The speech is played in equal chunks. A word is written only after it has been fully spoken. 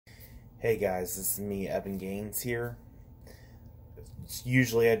Hey guys, this is me, Evan Gaines here.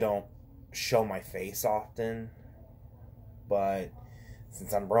 Usually I don't show my face often, but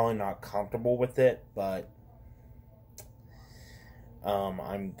since I'm really not comfortable with it, but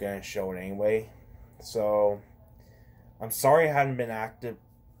I'm gonna show it anyway. So I'm sorry I hadn't been active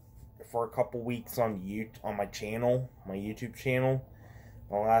for a couple weeks on my channel, my YouTube channel.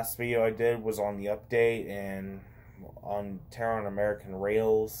 The last video I did was on the update and on Terror on American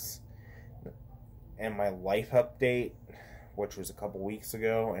Rails and my life update, which was a couple weeks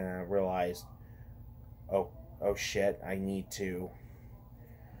ago, and I realized, oh shit, I need to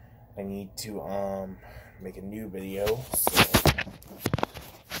make a new video.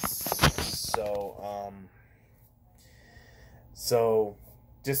 So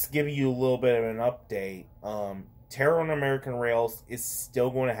just to give you a little bit of an update, Terror on American Rails is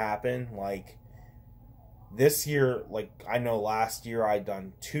still going to happen. Like, this year, like, I know last year I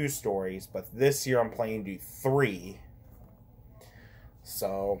done 2 stories, but this year I'm planning to do 3.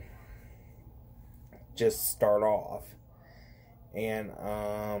 So, just start off. And,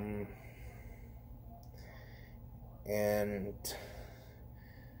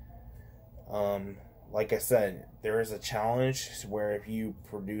 like I said, there is a challenge where if you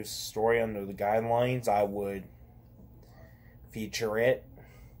produce a story under the guidelines, I would feature it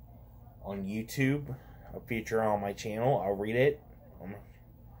on YouTube. I'll feature it on my channel. I'll read it.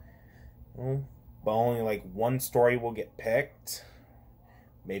 But only like 1 story will get picked.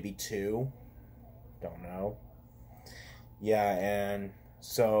 Maybe 2. Don't know. Yeah, and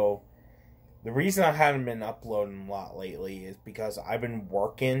so the reason I haven't been uploading a lot lately is because I've been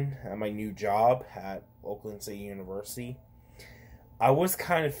working at my new job at Oakland State University. I was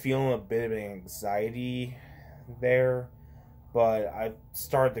kind of feeling a bit of anxiety there, but I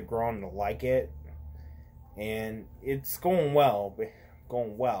started to grow to like it. And it's going well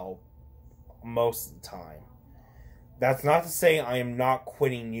most of the time. That's not to say I am not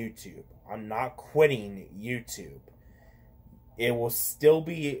quitting YouTube. I'm not quitting YouTube. It will still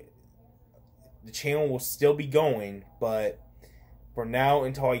be, the channel will still be going, but for now,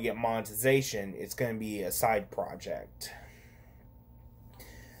 until I get monetization, it's going to be a side project.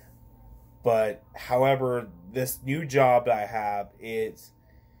 But, however, this new job that I have, it's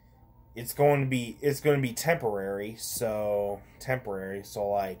going to be temporary. So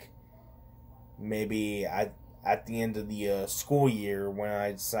like, maybe at the end of the school year, when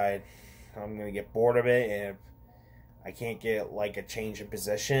I decide I'm going to get bored of it, and if I can't get like a change of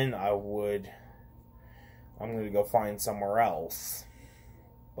position, I'm going to go find somewhere else.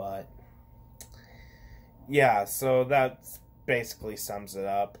 But yeah, so that basically sums it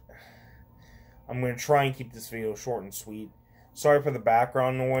up. I'm going to try and keep this video short and sweet. Sorry for the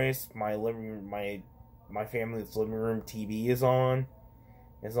background noise. My family's living room TV is on.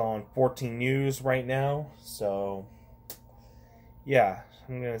 It's on 14 News right now. So yeah,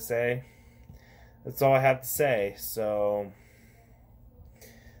 I'm gonna say that's all I have to say. So,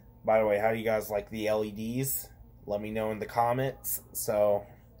 by the way, how do you guys like the LEDs? Let me know in the comments. So,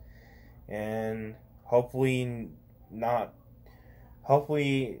 and hopefully not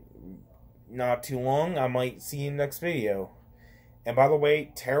too long, I might see you in the next video. And by the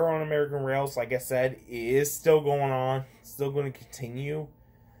way, Terror on American Rails, like I said, is still going on. It's still going to continue,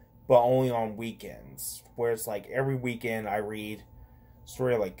 but only on weekends. Where it's like every weekend I read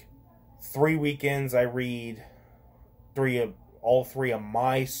story, like 3 weekends I read all three of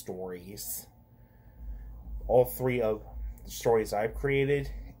my stories. All 3 of the stories I've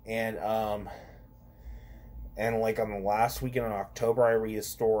created. And like on the last weekend in October, I read a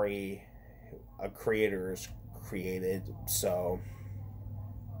story a creator's created. So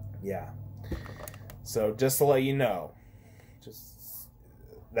yeah, so just to let you know, just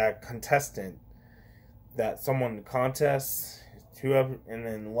that contestant that someone contests, whoever, and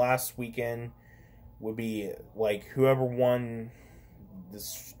then last weekend would be like whoever won the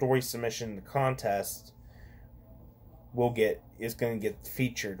story submission the contest is going to get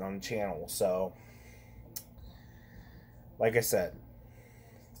featured on the channel. So like I said,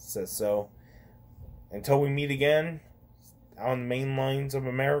 so until we meet again on the main lines of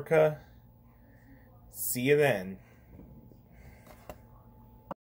America, see you then.